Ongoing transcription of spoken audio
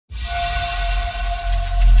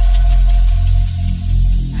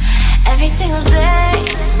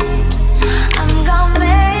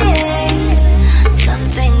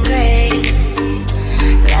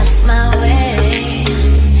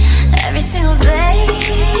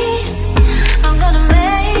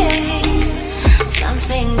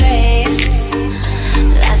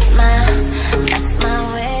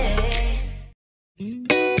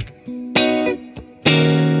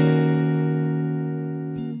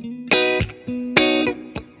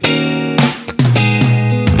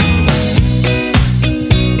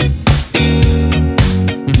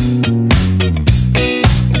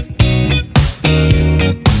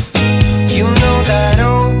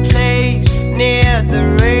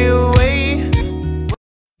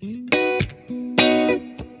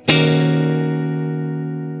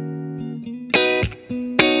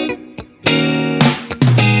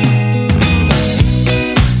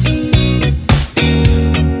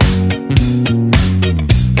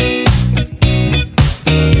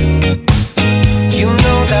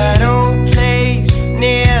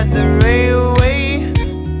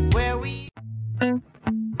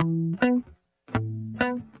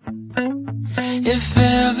If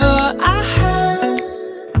ever I had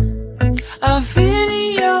a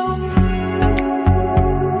video,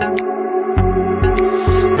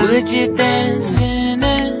 would you dance in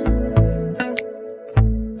it?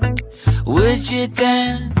 Would you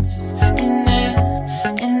dance in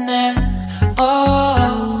it, in it?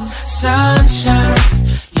 Oh, sunshine,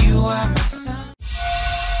 you are my sun.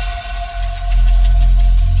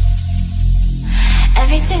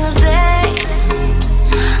 Every single day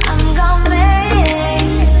I'm gonna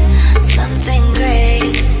make something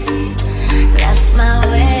great. That's my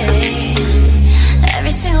way.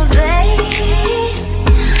 Every single day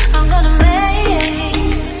I'm gonna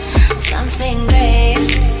make something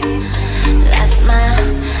great. That's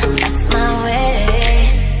my way.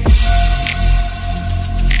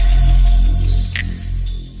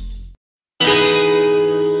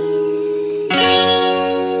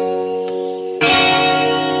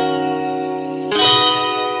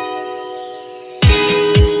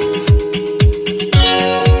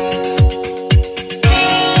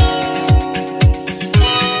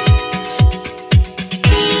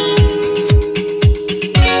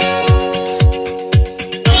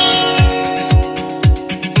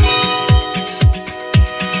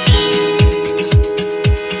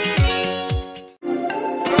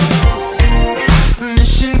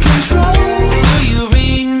 Mission control, do you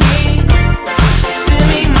read me? Send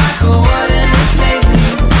me my coordinates lately.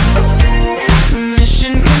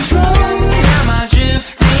 Mission control, am I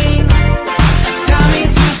drifting? Tie me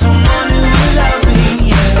to someone who will love me.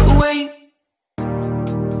 Yeah, wait,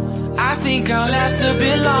 I think I'll last a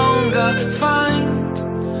bit longer. Find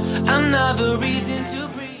another reason to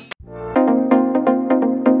breathe.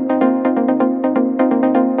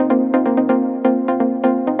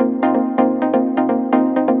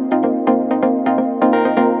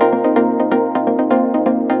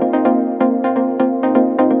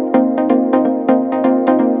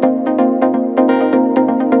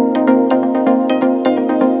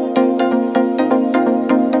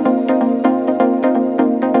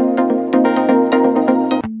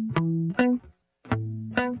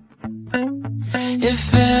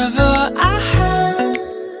 If ever I had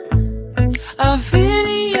a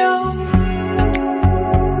video,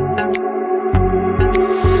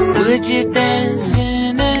 would you dance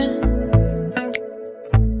in it?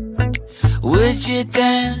 Would you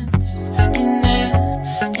dance in it,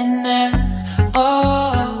 in it?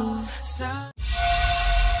 Oh,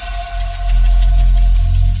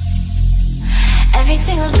 Every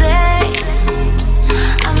single day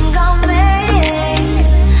I'm gonna make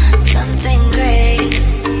something great.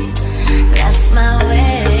 That's my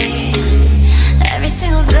way. Every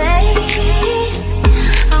single day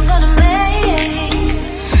I'm gonna make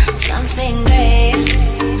something great.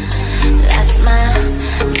 That's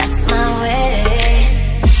my way.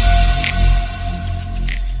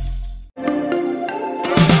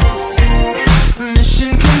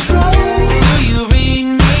 mission control, do you read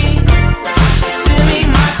me? Send me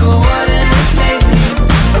my coordinates lately.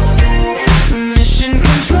 Mission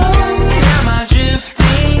control, am I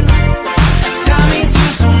drifting? Tie me to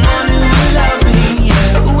someone who will love me.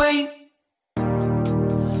 Yeah, wait,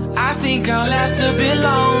 I think I'll last a bit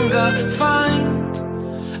longer. Fine,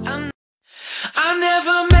 I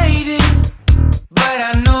never made it, but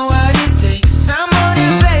I know what it takes. I'm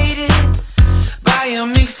motivated by a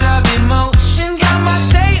mix of emotion. Got my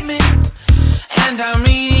statement, and I'm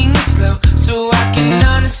reading it slow so I can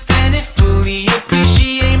understand it fully.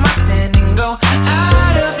 Appreciate my standing, go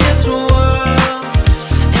out of this world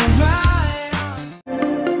and ride on.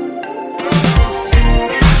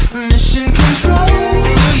 Mission control,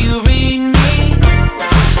 do you read me?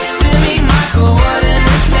 Send me my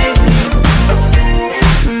coordinates lately.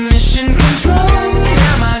 Mission control,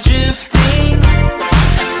 am I drifting?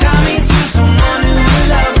 Tie me to someone who will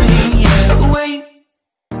love me. Yeah, wait,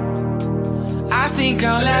 I think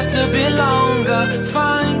I'll last a bit longer.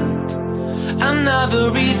 Find another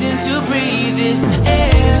reason to breathe this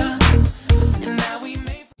air. And now we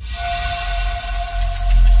may.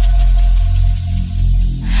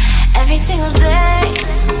 Every single day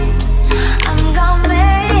I'm gonna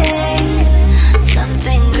make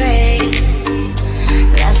something great.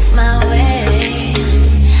 That's my way.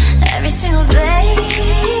 Every single day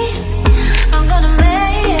I'm gonna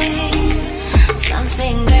make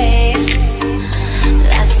something great.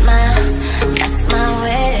 That's my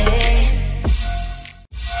way.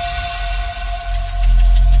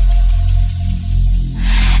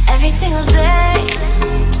 Every single day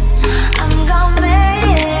I'm gonna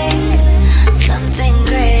make something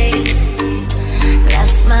great.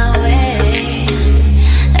 That's my way.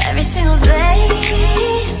 Every single day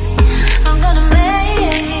I'm gonna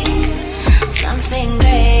make something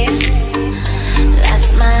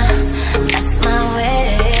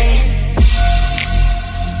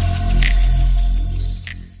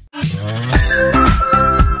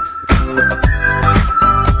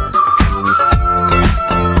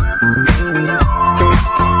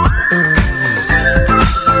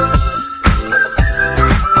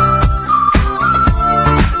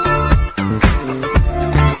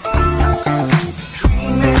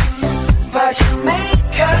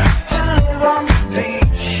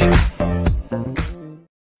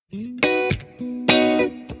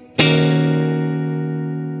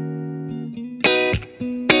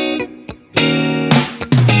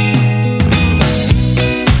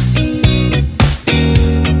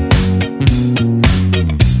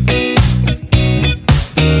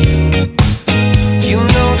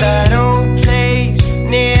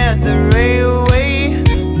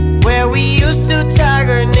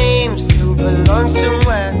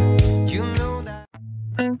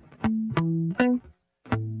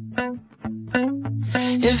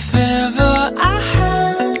If ever I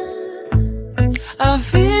had a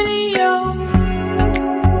video,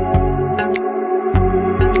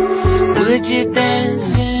 would you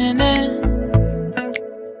dance in it?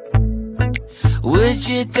 Would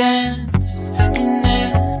you dance in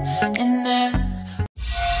it, in it?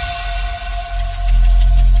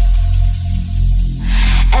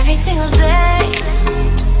 Every single day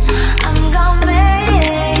I'm gonna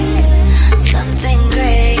make something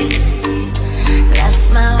great. That's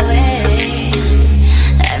my way.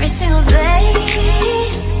 Every single day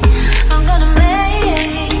I'm gonna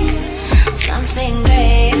make something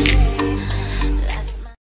great. That's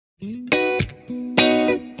my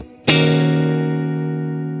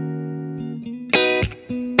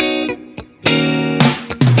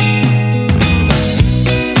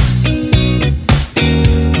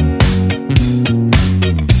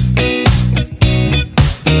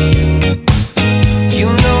You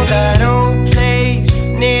know that old place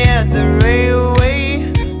near the railway?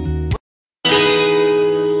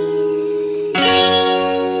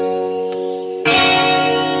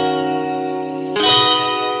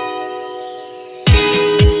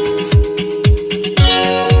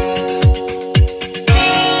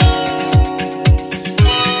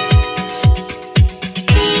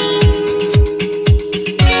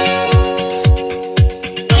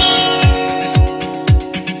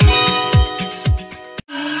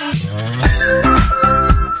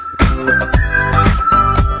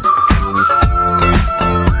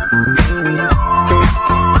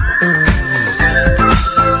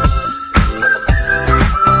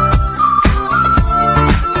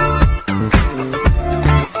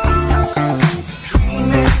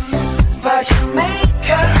 But you make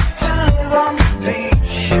her to live on the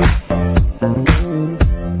beach.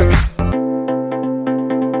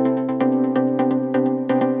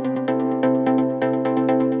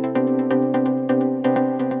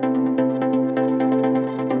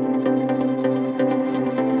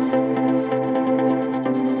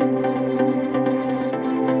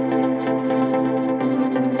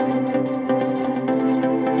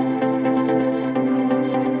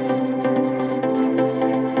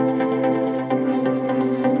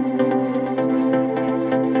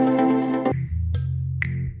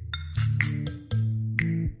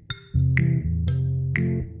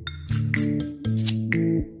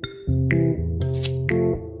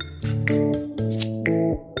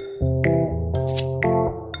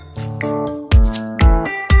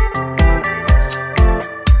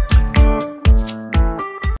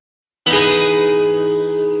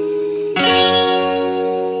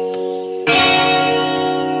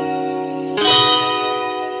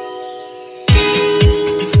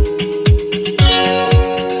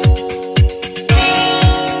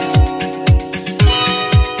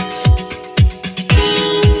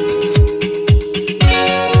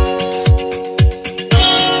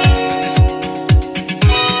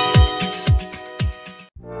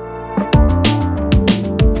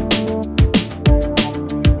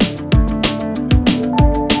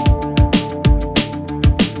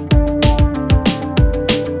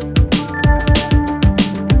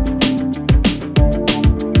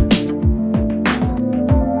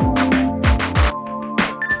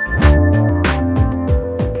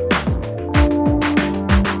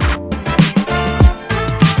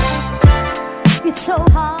 It's so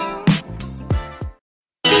hard.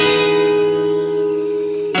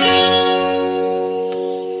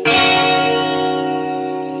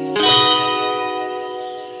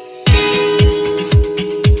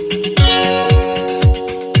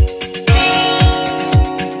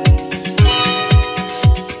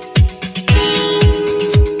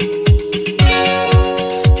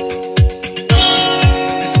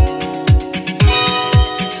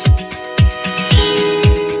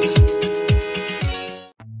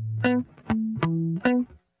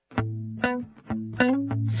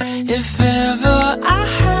 If ever I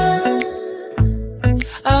had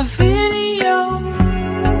a video,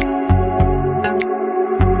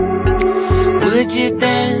 would you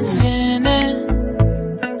dance in it?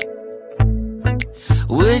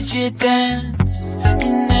 Would you dance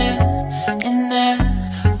in it, in it?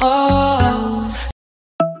 Oh.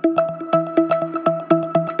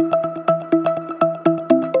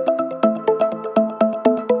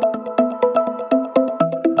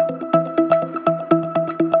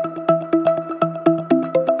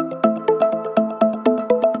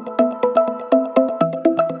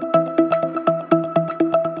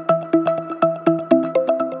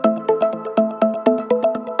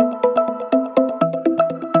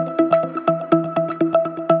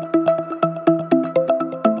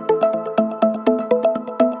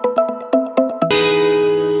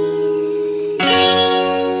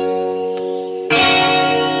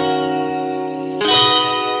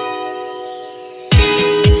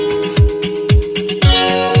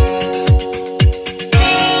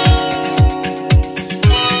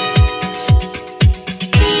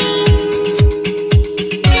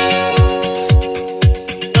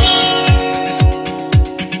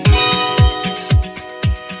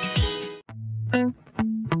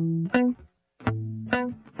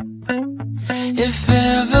 If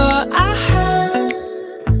ever I had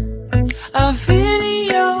a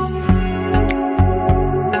video,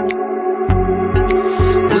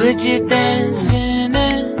 would you dance in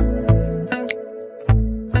it?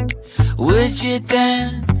 Would you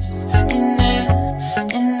dance in it,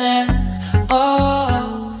 in it?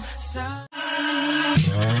 Oh,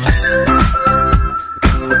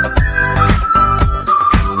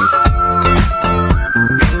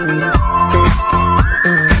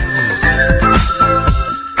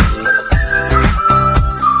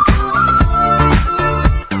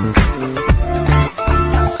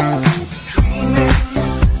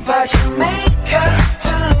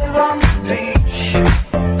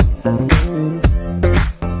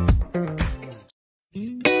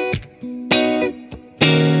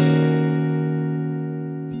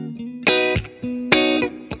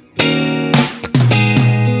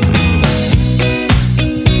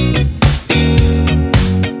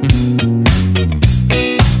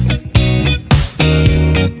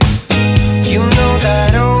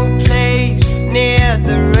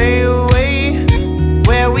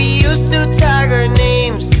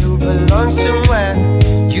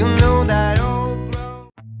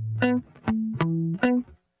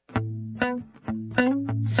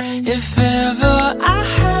 if ever I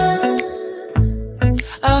had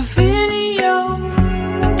a video,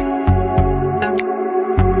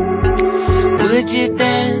 would you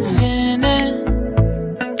dance in it?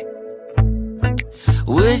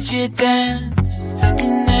 Would you dance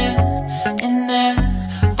in